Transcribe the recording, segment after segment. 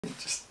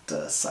Just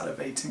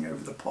salivating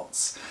over the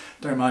pots,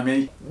 don't mind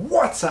me.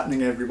 What's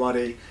happening,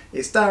 everybody?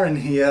 It's Darren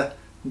here.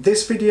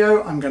 This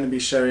video I'm going to be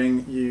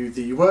showing you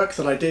the work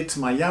that I did to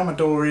my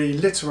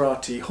Yamadori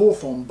Literati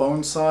Hawthorn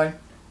bonsai.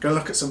 Going to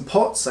look at some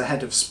pots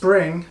ahead of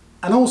spring,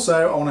 and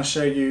also I want to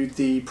show you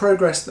the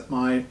progress that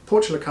my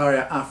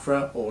Portulacaria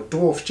afra or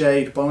dwarf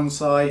jade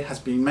bonsai has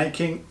been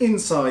making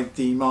inside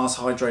the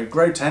MarsHydro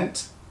Grow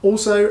Tent.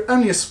 Also,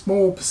 only a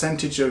small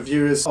percentage of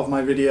viewers of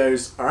my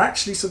videos are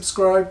actually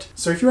subscribed,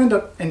 so if you end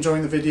up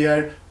enjoying the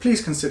video,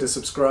 please consider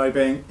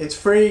subscribing. It's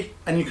free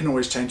and you can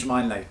always change your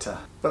mind later.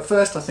 But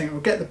first I think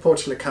we'll get the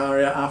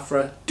Portulacaria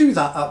afra, do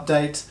that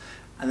update,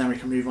 and then we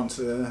can move on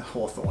to the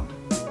Hawthorn.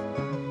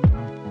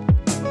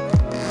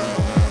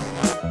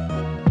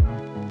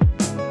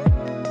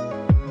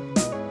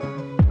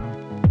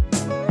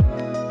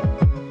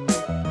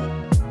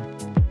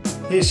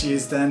 Here she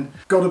is then.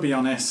 Gotta be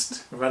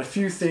honest, we've had a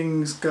few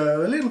things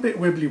go a little bit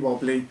wibbly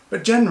wobbly,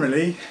 but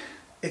generally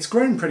it's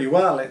grown pretty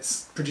well.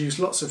 It's produced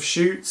lots of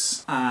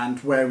shoots, and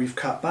where we've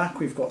cut back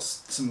we've got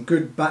some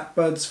good back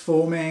buds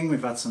forming.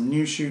 We've had some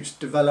new shoots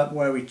develop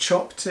where we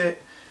chopped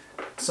it,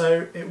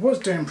 so it was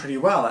doing pretty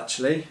well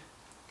actually,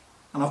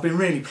 and I've been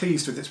really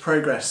pleased with its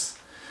progress.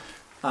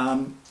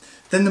 Then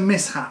the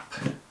mishap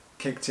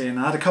kicked in.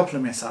 I had a couple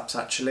of mishaps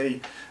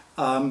actually.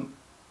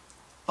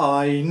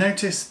 I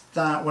noticed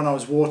that when I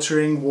was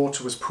watering,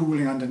 water was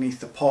pooling underneath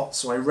the pot,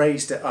 so I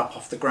raised it up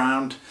off the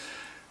ground,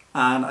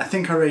 and I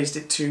think I raised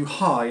it too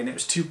high and it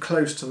was too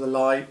close to the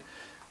light,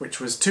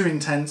 which was too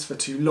intense for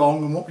too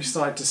long. And what we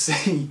started to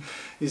see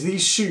is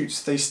these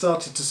shoots, they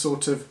started to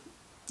sort of,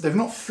 they've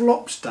not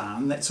flopped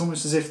down, it's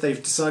almost as if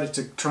they've decided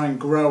to try and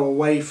grow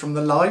away from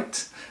the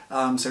light,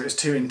 so it's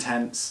too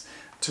intense.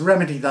 To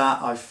remedy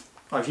that,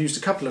 I've used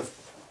a couple of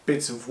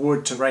bits of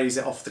wood to raise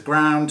it off the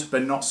ground,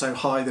 but not so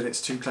high that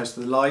it's too close to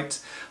the light.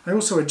 I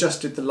also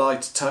adjusted the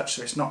light a touch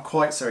so it's not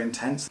quite so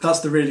intense. That's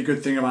the really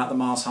good thing about the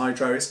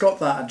MarsHydro. It's got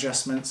that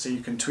adjustment so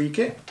you can tweak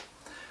it.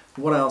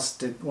 What else?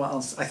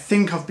 I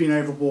think I've been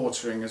over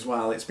watering as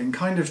well. It's been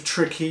kind of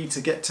tricky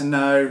to get to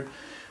know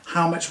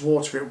how much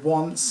water it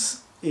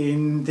wants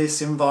in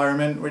this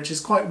environment, which is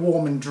quite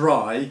warm and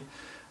dry.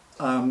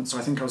 So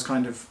I think I was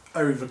kind of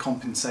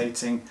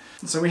overcompensating.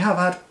 So we have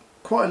had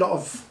quite a lot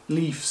of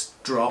leaves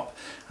drop,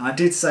 and I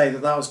did say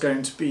that that was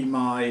going to be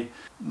my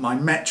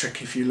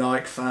metric, if you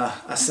like, for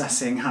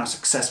assessing how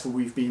successful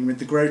we've been with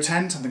the grow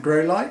tent and the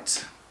grow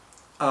light.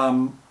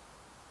 But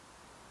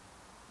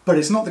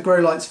it's not the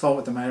grow light's fault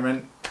at the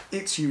moment,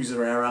 it's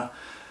user error.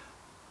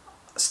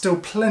 Still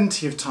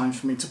plenty of time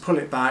for me to pull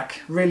it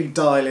back, really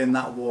dial in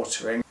that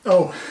watering.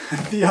 Oh,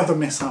 the other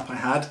mishap I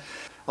had,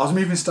 I was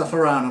moving stuff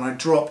around and I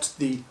dropped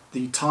the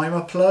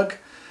timer plug.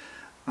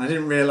 I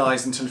didn't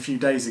realise until a few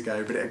days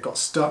ago, but it had got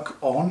stuck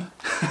on.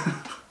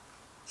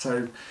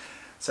 so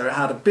it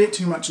had a bit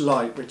too much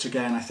light, which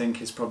again I think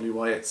is probably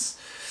why it's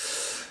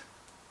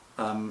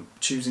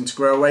choosing to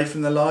grow away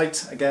from the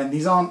light. Again,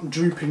 these aren't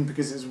drooping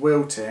because it's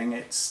wilting,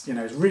 it's, you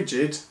know, it's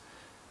rigid.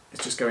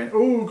 It's just going,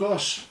 oh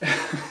gosh,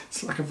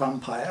 it's like a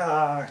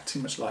vampire, too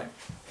much light.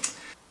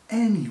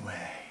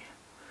 Anyway,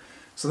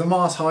 so the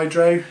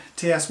MarsHydro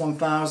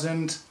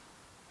TS1000,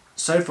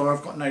 so far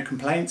I've got no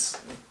complaints.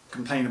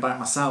 Complain about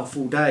myself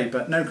all day,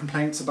 but no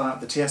complaints about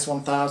the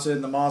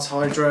TS1000, the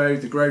MarsHydro,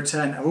 the Grow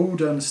Tent. Have all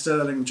done a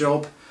sterling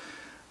job,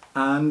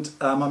 and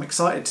I'm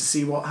excited to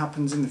see what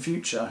happens in the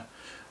future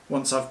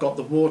once I've got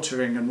the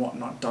watering and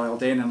whatnot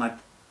dialed in and I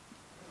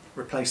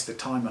replace the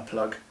timer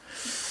plug.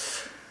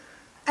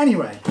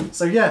 Anyway,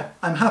 so yeah,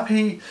 I'm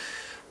happy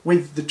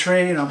with the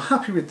tree and I'm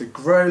happy with the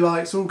grow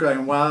light. It's all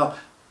going well.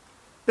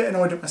 Bit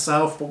annoyed at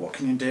myself, but what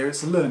can you do?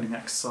 It's a learning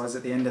exercise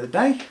at the end of the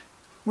day.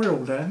 We're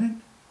all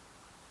learning.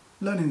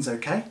 Learning's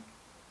okay.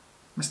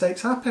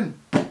 Mistakes happen.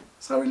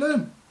 That's how we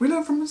learn. We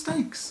learn from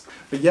mistakes.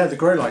 But yeah, the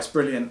grow light's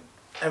brilliant.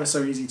 Ever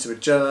so easy to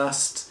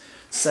adjust.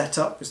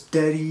 Setup was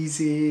dead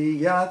easy.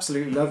 Yeah, I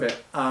absolutely love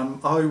it.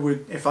 I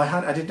would, if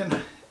I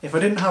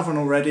didn't have one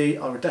already,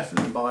 I would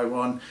definitely buy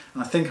one.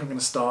 And I think I'm going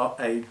to start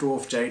a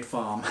dwarf jade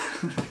farm.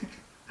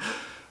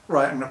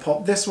 Right, I'm going to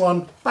pop this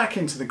one back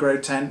into the grow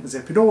tent,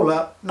 zip it all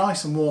up,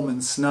 nice and warm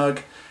and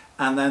snug,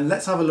 and then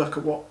let's have a look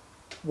at what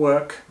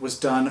work was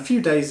done a few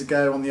days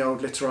ago on the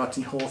old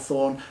Literati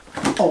Hawthorn.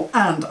 Oh,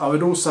 and I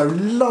would also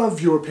love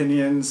your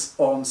opinions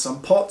on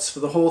some pots for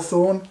the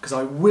Hawthorn, because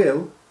I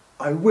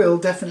will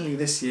definitely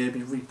this year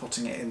be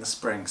repotting it in the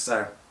spring,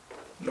 so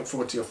look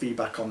forward to your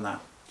feedback on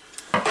that.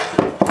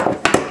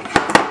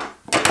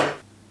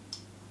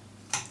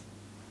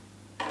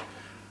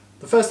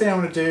 The first thing I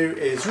want to do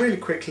is really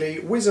quickly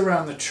whiz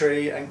around the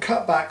tree and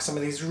cut back some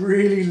of these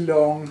really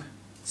long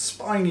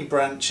spiny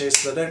branches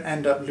so I don't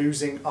end up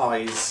losing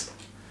eyes.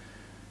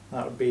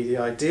 That would be the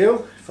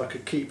ideal. If I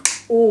could keep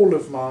all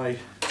of my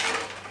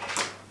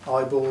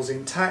eyeballs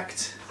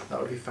intact,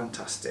 that would be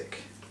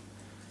fantastic.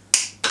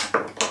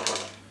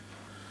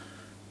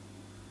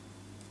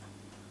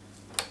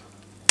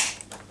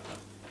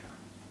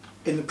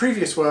 In the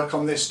previous work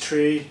on this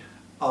tree,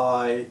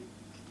 I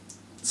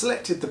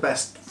selected the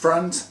best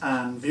front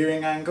and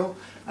viewing angle,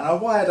 and I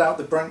wired out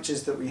the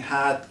branches that we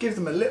had, give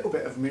them a little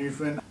bit of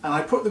movement, and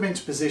I put them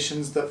into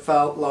positions that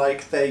felt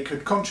like they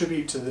could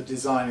contribute to the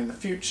design in the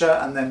future,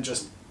 and then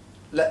just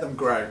let them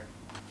grow.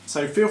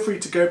 So feel free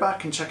to go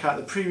back and check out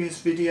the previous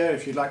video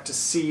if you'd like to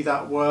see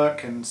that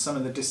work and some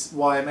of the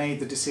why I made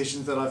the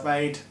decisions that I've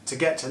made to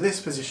get to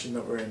this position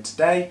that we're in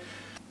today.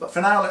 But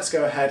for now, let's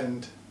go ahead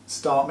and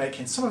start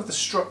making some of the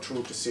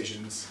structural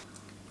decisions.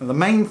 And the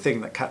main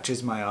thing that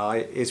catches my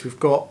eye is we've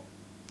got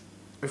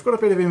a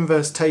bit of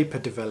inverse taper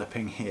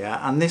developing here,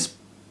 and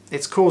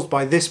it's caused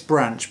by this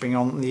branch being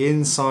on the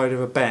inside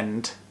of a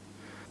bend.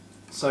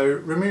 So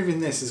removing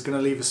this is going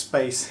to leave a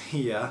space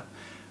here,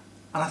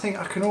 and I think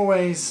I can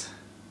always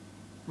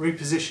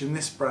reposition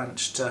this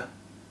branch to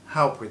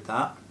help with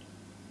that.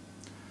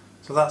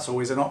 So that's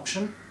always an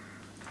option.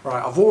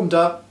 Right, I've warmed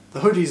up, the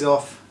hoodie's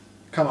off,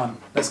 come on,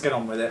 let's get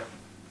on with it.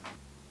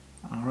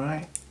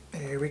 Alright,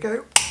 here we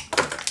go.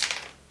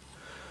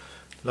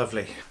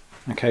 Lovely.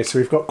 Okay, so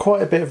we've got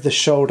quite a bit of the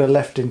shoulder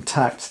left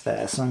intact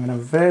there, so I'm just going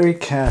to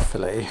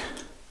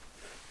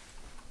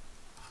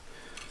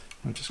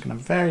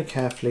very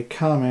carefully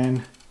come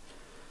in,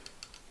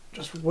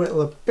 just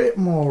whittle a bit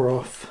more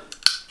off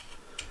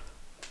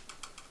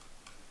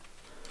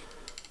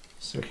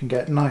so we can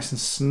get nice and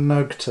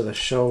snug to the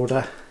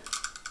shoulder.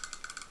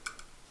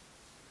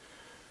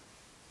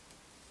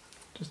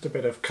 Just a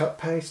bit of cut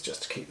paste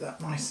just to keep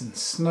that nice and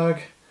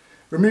snug.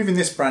 Removing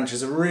this branch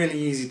is a really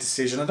easy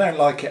decision. I don't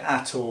like it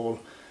at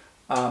all.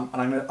 And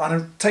I'm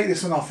gonna take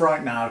this one off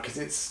right now because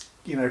it's,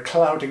 you know,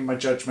 clouding my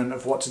judgment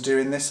of what to do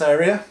in this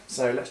area.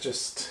 So let's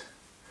just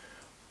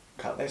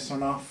cut this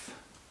one off.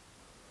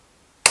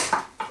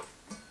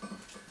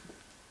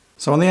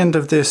 So on the end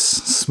of this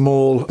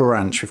small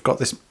branch, we've got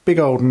this big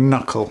old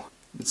knuckle.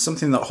 It's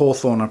something that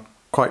hawthorn are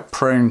quite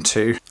prone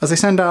to. As they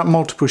send out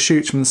multiple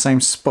shoots from the same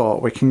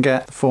spot, we can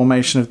get the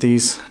formation of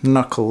these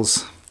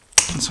knuckles.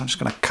 So I'm just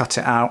going to cut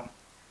it out.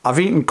 I've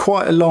eaten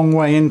quite a long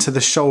way into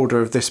the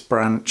shoulder of this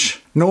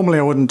branch. Normally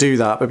I wouldn't do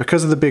that, but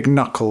because of the big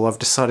knuckle, I've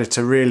decided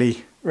to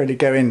really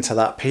go into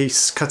that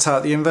piece. Cut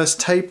out the inverse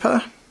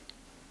taper.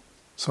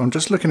 So I'm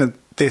just looking at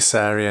this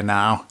area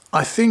now.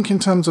 I think in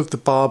terms of the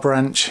bar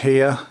branch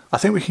here, I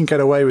think we can get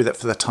away with it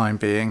for the time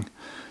being.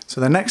 So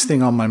the next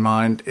thing on my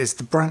mind is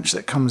the branch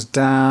that comes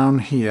down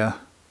here.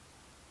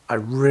 I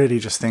really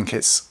just think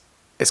it's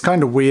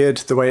kind of weird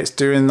the way it's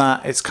doing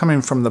that. It's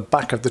coming from the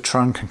back of the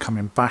trunk and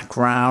coming back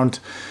round.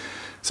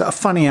 It's at a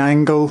funny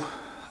angle.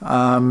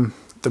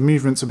 The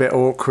movement's a bit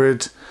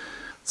awkward.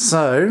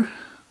 So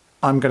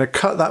I'm going to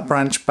cut that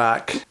branch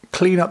back,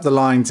 clean up the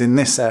lines in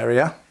this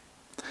area,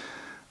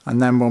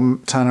 and then we'll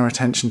turn our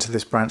attention to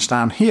this branch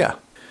down here.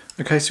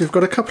 Okay, so we've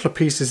got a couple of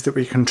pieces that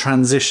we can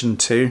transition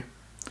to.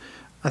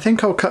 I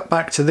think I'll cut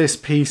back to this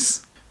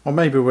piece, or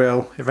maybe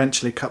we'll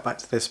eventually cut back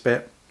to this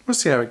bit. We'll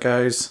see how it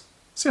goes,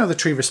 see how the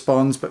tree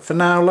responds, but for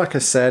now, like I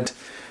said,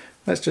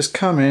 let's just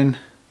come in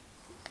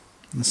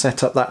and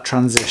set up that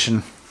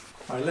transition.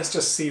 All right, let's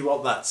just see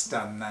what that's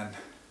done then.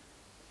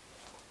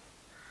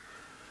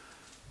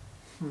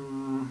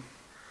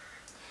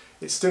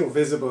 It's still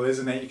visible,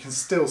 isn't it? You can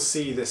still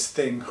see this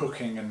thing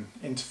hooking and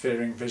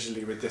interfering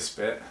visually with this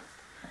bit.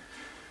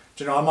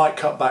 Do you know, I might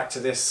cut back to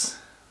this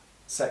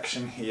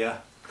section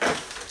here.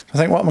 I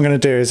think what I'm going to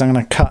do is I'm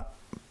going to cut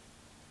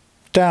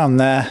down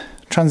there,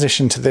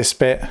 transition to this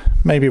bit,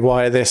 maybe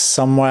wire this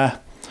somewhere,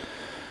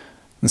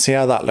 and see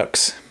how that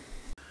looks.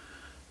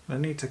 I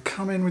need to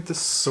come in with the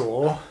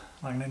saw.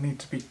 I'm going to need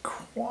to be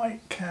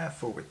quite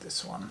careful with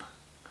this one.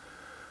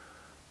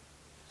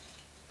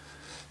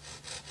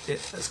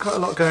 There's quite a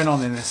lot going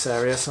on in this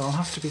area, so I'll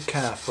have to be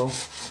careful.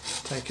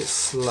 Take it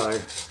slow.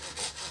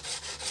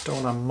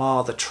 Don't want to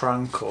mar the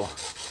trunk or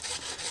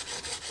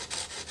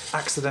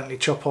accidentally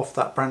chop off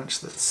that branch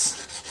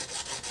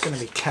that's going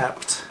to be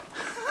kept.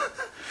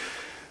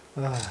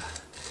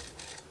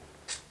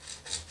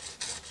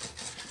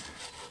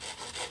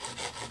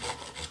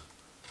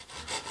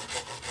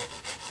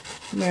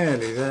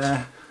 Nearly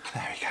there.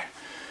 There we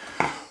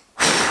go.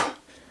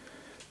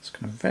 Just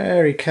going to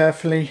very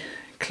carefully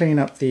clean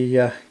up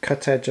the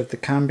cut edge of the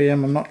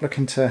cambium. I'm not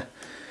looking to...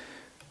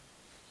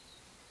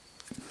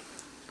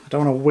 I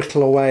don't want to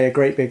whittle away a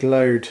great big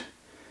load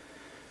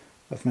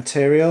of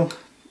material.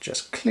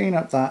 Just clean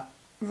up that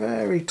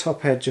very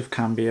top edge of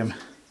cambium.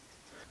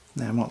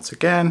 Then once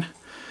again,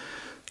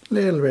 a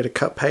little bit of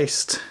cut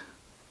paste.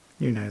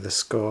 You know the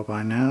score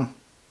by now.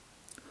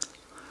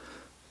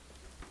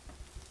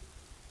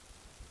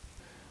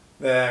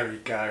 There we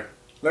go.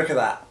 Look at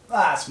that.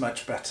 That's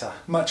much better,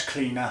 much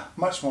cleaner,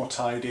 much more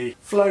tidy.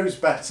 Flows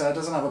better,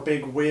 doesn't have a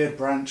big weird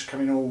branch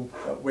coming all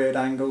at weird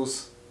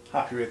angles.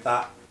 Happy with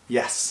that.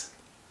 Yes,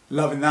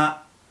 loving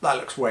that. That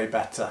looks way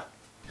better.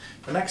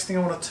 The next thing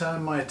I want to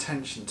turn my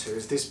attention to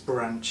is this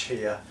branch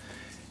here.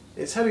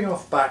 It's heading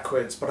off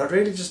backwards, but I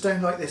really just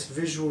don't like this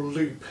visual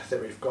loop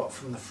that we've got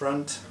from the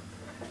front.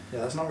 Yeah,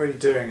 that's not really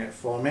doing it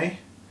for me.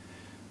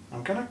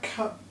 I'm going to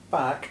cut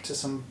back to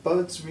some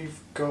buds we've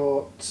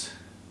got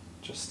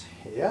just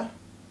here.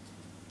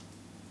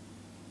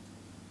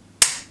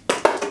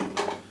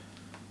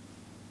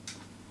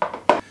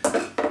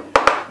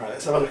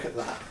 let's have a look at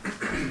that.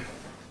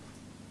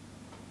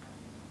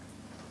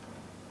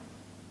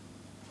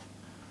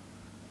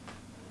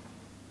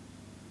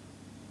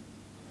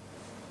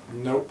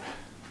 Nope.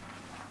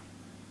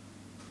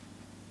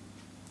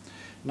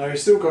 No, you've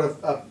still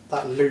got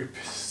that loop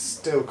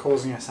still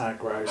causing us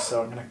outgrowth,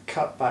 so I'm going to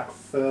cut back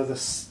further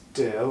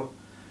still.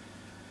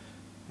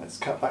 Let's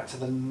cut back to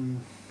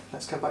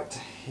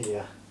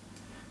here.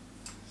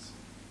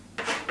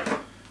 A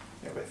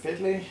little bit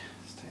fiddly.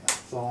 Let's take that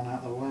thorn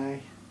out of the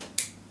way.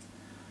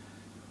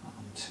 That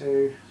one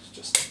too. It's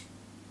just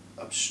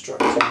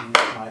obstructing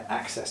my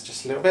access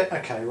just a little bit.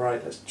 Okay,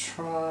 right, let's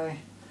try.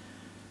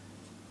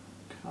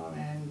 Come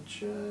in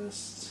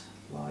just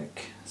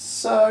like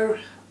so,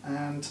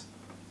 and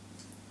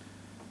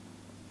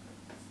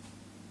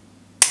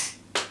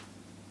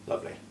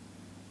lovely.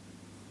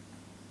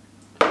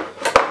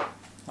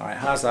 Alright,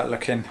 how's that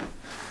looking?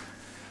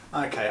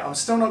 Okay, I'm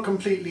still not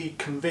completely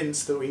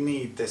convinced that we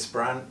need this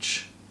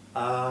branch,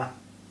 but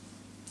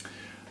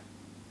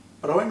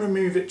I won't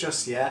remove it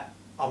just yet.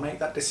 I'll make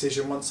that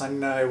decision once I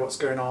know what's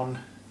going on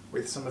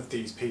with some of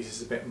these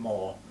pieces a bit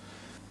more.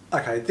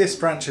 Okay, this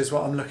branch is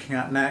what I'm looking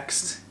at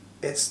next.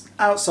 It's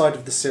outside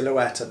of the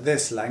silhouette at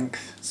this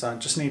length, so I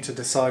just need to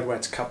decide where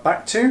to cut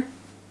back to.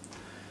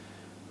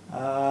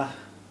 I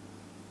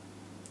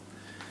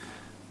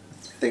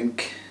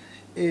think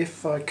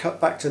if I cut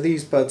back to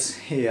these buds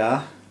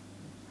here,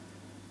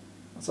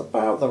 that's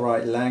about the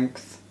right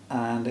length,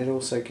 and it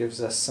also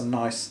gives us some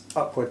nice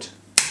upward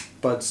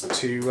buds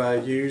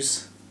to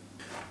use.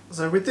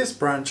 So with this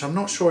branch, I'm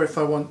not sure if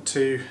I want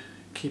to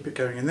keep it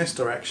going in this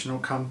direction or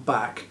come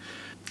back.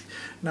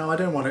 No, I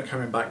don't want it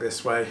coming back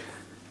this way.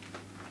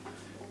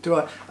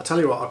 I'll tell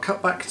you what, I'll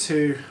cut back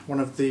to one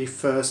of the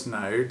first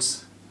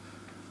nodes.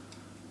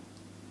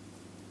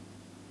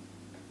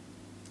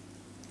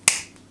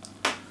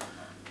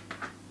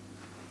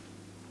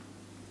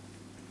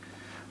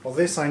 Well,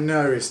 this I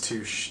know is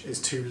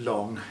too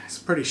long. It's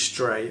pretty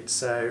straight,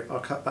 so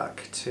I'll cut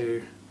back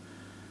to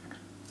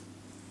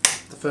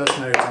the first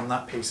node on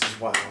that piece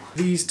as well.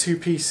 These two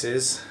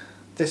pieces,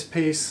 this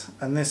piece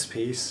and this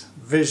piece,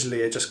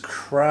 visually are just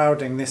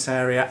crowding this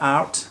area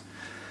out.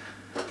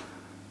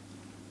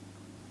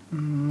 I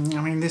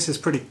mean, this is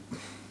pretty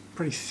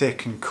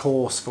thick and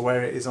coarse for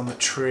where it is on the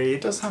tree.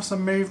 It does have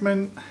some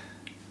movement,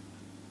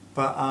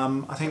 but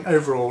I think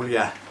overall,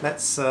 yeah,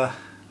 let's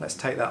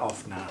take that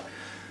off now.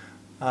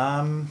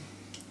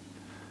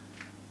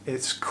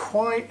 It's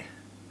quite,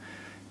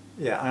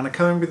 yeah, I'm going to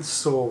come in with a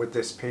saw with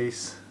this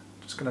piece.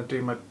 Just going to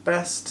do my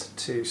best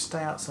to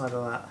stay outside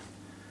of that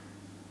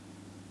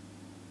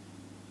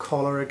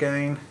collar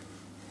again.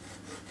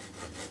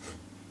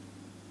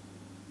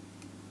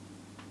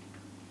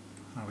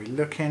 Are we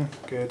looking?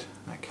 Good.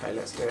 Okay,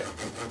 let's do it.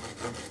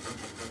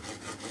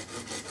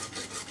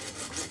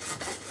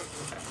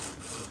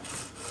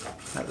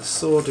 Let the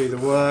saw do the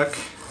work.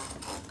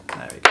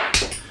 There we go.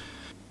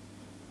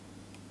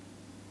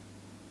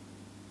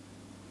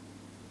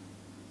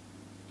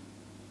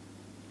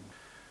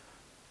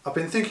 I've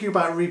been thinking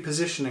about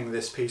repositioning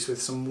this piece with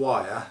some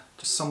wire,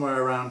 just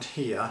somewhere around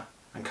here,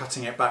 and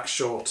cutting it back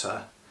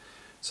shorter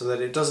so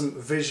that it doesn't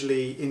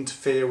visually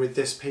interfere with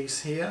this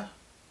piece here.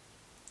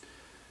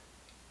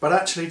 But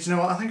actually, do you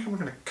know what? I think I'm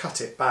going to cut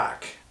it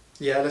back.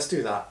 Yeah, let's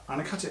do that. I'm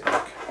going to cut it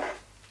back.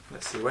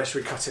 Let's see, where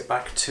should we cut it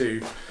back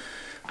to?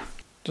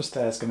 Just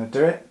there's going to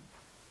do it.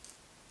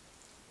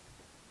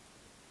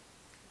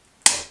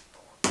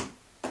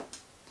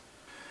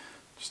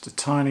 Just a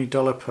tiny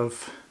dollop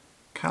of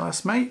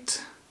callus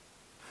mate.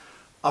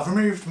 I've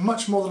removed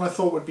much more than I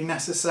thought would be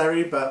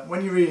necessary, but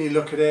when you really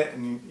look at it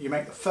and you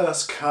make the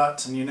first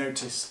cut and you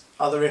notice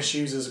other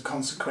issues as a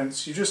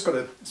consequence, you just got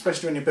to,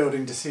 especially when you're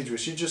building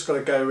deciduous, you just got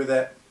to go with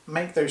it,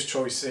 make those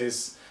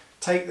choices,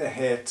 take the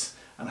hit,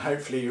 and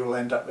hopefully you'll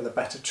end up with a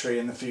better tree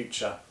in the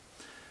future.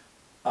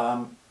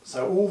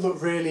 So all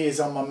that really is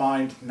on my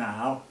mind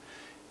now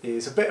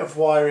is a bit of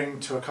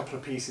wiring to a couple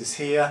of pieces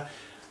here,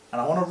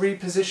 and I want to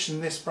reposition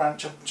this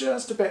branch up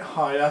just a bit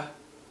higher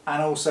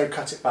and also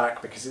cut it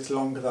back because it's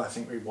longer than I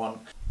think we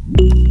want.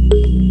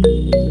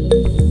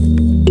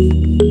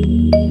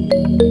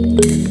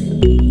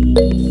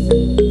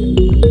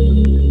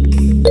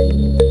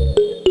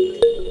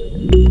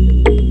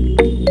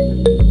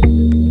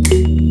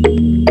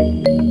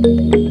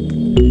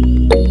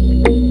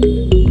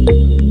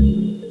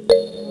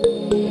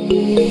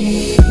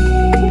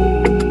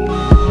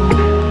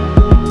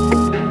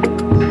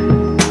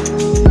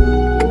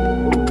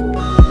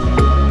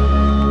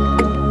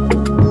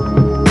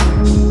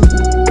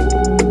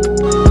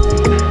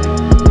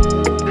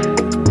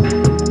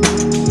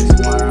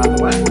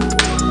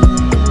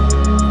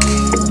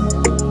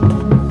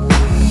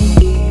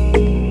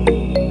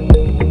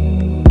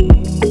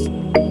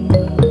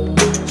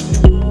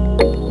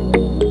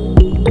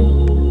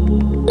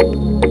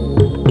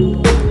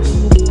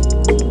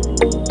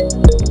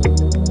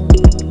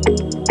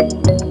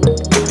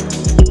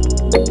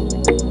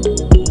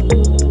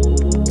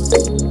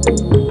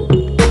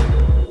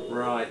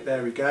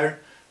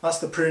 That's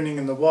the pruning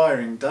and the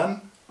wiring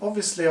done.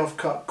 Obviously I've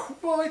cut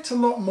quite a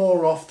lot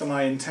more off than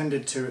I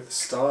intended to at the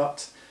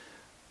start.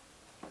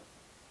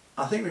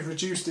 I think we've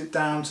reduced it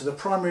down to the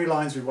primary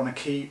lines we want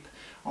to keep.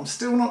 I'm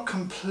still not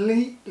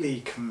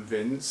completely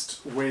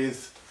convinced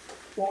with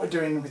what we're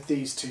doing with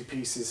these two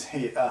pieces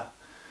here.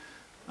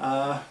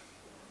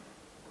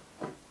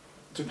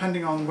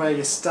 Depending on where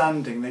you're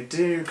standing, they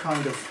do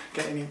kind of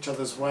get in each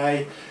other's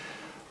way,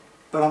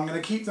 but I'm going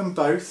to keep them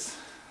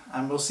both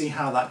and we'll see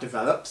how that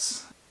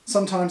develops.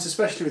 Sometimes,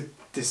 especially with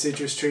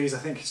deciduous trees, I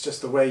think it's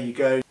just the way you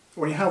go.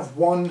 When you have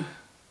one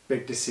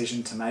big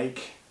decision to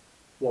make,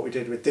 what we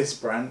did with this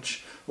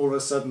branch, all of a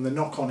sudden the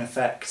knock-on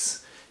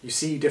effects, you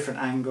see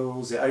different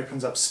angles, it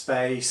opens up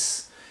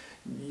space,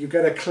 you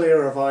get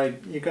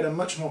a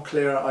much more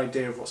clearer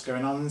idea of what's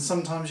going on, and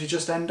sometimes you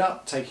just end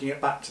up taking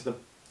it back to the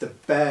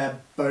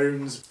bare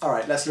bones.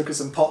 Alright, let's look at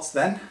some pots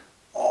then.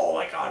 Oh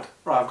my god.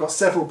 Right, I've got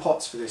several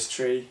pots for this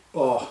tree.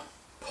 Oh,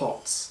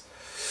 pots.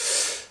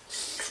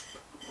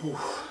 Ooh.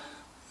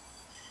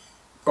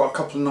 Got a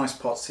couple of nice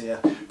pots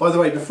here. By the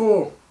way,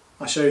 before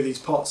I show you these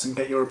pots and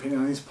get your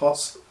opinion on these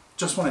pots,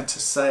 just wanted to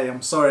say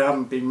I'm sorry I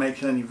haven't been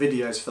making any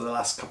videos for the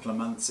last couple of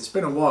months. It's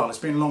been a while, it's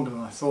been longer than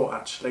I thought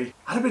actually.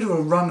 I had a bit of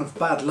a run of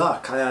bad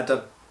luck. I had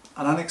an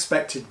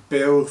unexpected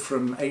bill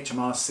from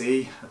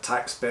HMRC, a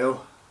tax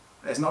bill.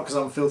 It's not because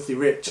I'm filthy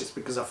rich, it's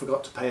because I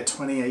forgot to pay a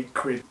 28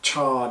 quid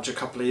charge a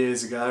couple of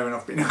years ago and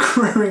I've been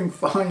accruing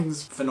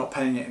fines for not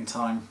paying it in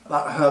time.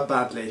 That hurt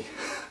badly.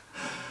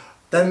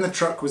 Then the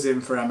truck was in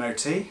for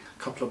MOT, a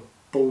couple of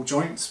ball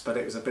joints, but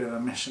it was a bit of a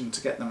mission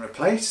to get them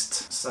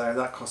replaced, so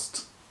that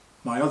cost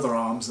my other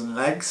arms and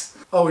legs.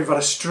 Oh, we've had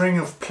a string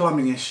of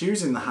plumbing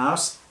issues in the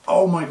house.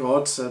 Oh my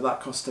god, so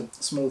that cost a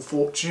small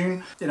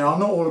fortune. You know, I'm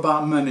not all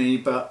about money,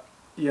 but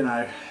you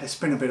know, it's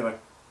been a bit of a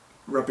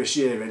rubbish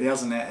year really,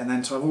 hasn't it? And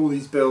then to have all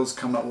these bills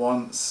come at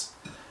once,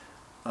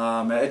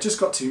 it just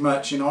got too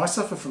much. You know, I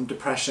suffer from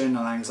depression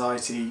and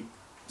anxiety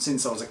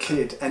since I was a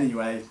kid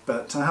anyway,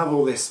 but to have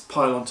all this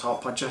pile on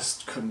top, I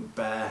just couldn't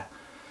bear.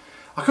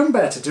 I couldn't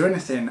bear to do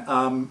anything.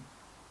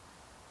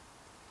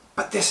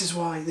 But this is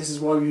why we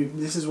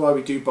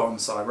do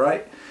bonsai,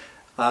 right?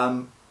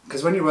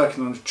 Because when you're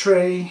working on a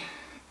tree,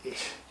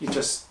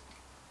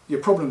 your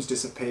problems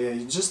disappear.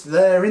 You're just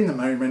there in the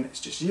moment. It's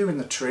just you and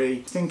the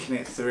tree thinking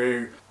it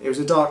through. It was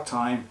a dark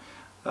time,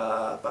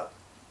 but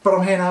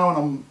I'm here now,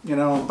 and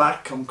I'm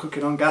back. I'm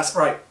cooking on gas.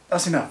 Right,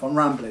 that's enough. I'm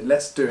rambling.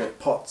 Let's do it.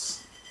 Pots.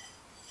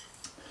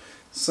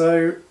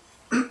 So,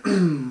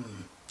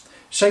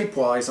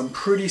 shape-wise, I'm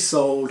pretty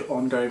sold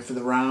on going for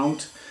the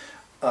round.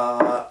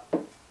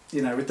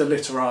 You know, with the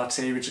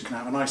Literati, which can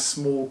have a nice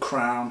small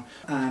crown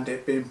and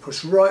it being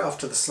pushed right off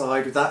to the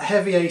side with that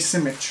heavy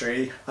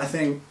asymmetry. I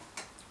think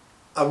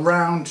a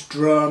round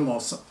drum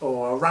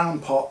or a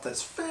round pot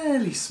that's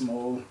fairly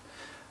small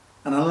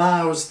and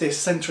allows this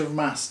centre of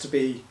mass to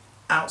be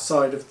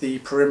outside of the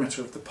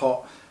perimeter of the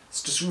pot,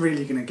 it's just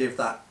really going to give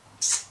that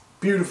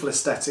beautiful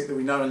aesthetic that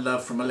we know and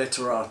love from a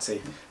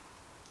Literati.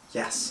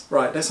 Yes.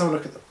 Right, let's have a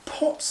look at the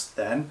pots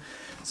then.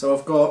 So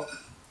I've got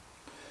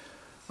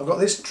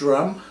this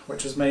drum,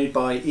 which was made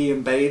by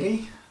Ian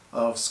Bailey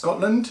of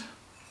Scotland.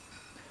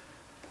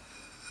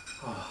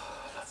 Oh,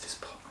 I love this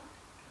pot.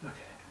 Look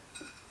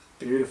at it.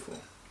 Beautiful.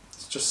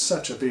 It's just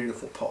such a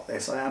beautiful pot,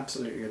 this. I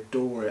absolutely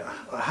adore it.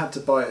 I had to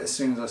buy it as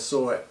soon as I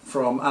saw it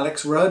from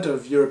Alex Rudd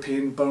of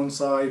European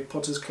Bonsai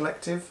Potters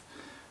Collective.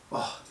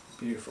 Oh,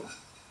 beautiful.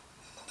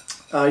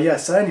 Yeah,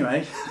 so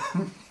anyway,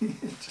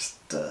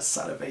 just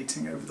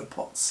salivating over the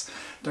pots.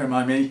 Don't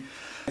mind me.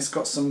 It's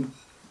got some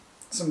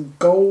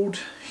gold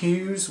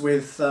hues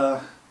with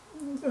a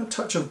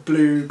touch of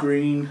blue,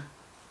 green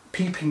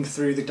peeping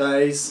through the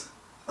glaze.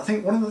 I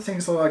think one of the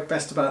things I like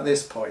best about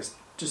this pot is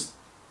just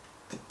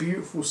the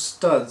beautiful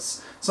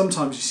studs.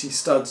 Sometimes you see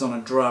studs on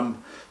a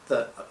drum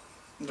that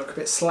look a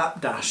bit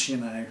slapdash, you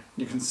know.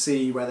 You can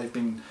see where they've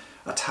been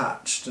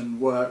attached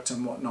and worked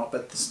and whatnot,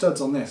 but the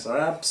studs on this are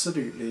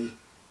absolutely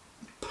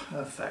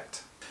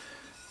perfect.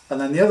 And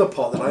then the other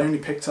pot that I only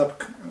picked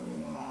up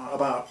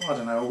about, I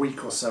don't know, a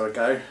week or so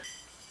ago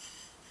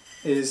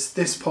is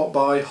this pot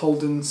by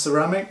Holden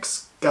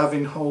Ceramics,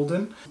 Gavin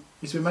Holden.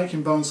 He's been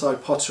making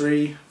bonsai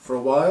pottery for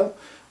a while,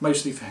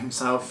 mostly for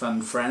himself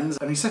and friends,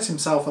 and he set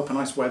himself up a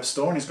nice web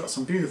store and he's got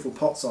some beautiful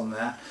pots on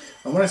there.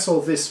 And when I saw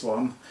this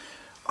one,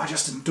 I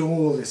just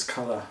adore this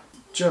colour.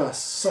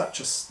 Just such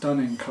a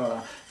stunning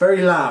colour.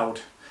 Very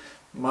loud.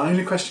 My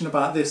only question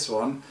about this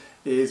one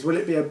is, will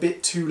it be a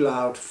bit too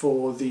loud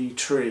for the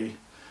tree?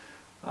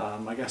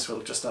 I guess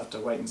we'll just have to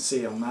wait and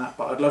see on that,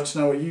 but I'd love to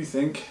know what you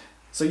think.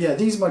 So yeah,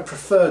 these are my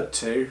preferred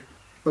two,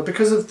 but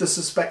because of the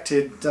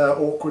suspected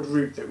awkward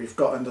root that we've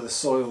got under the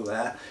soil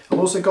there, I've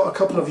also got a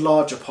couple of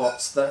larger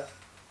pots that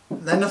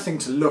they're nothing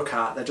to look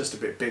at, they're just a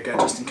bit bigger,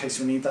 just in case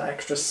we need that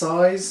extra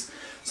size.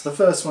 So the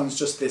first one's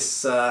just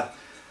this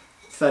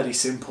fairly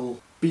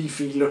simple,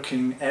 beefy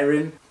looking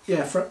erin.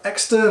 Yeah,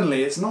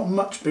 externally it's not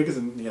much bigger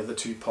than the other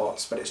two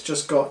pots, but it's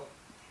just got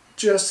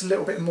just a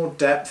little bit more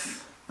depth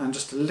and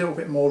just a little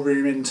bit more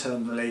room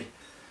internally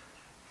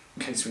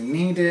in case we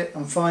need it.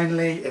 And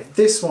finally, if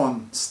this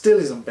one still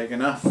isn't big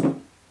enough,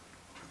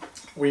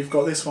 we've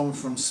got this one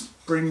from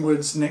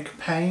Springwood's Nick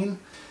Payne.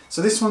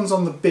 So this one's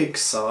on the big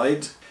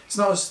side. It's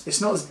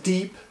not as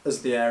deep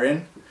as the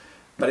Erin,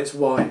 but it's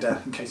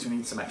wider in case we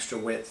need some extra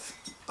width.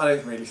 I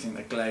don't really think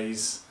the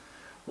glaze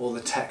or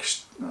the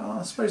texture,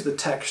 I suppose the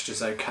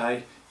texture's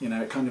okay. You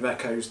know, it kind of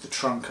echoes the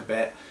trunk a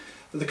bit.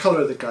 But the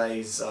colour of the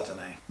glaze, I don't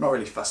know. Not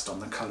really fussed on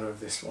the colour of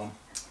this one.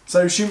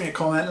 So shoot me a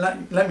comment,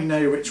 let me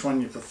know which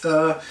one you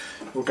prefer.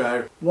 We'll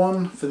go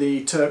 1 for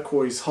the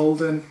turquoise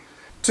Holden,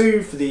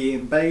 2 for the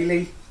Ian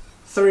Bailey,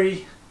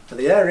 3 for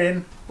the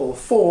Erin, or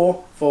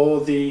 4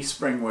 for the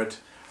Springwood.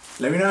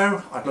 Let me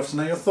know, I'd love to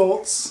know your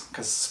thoughts,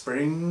 because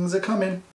springs are coming.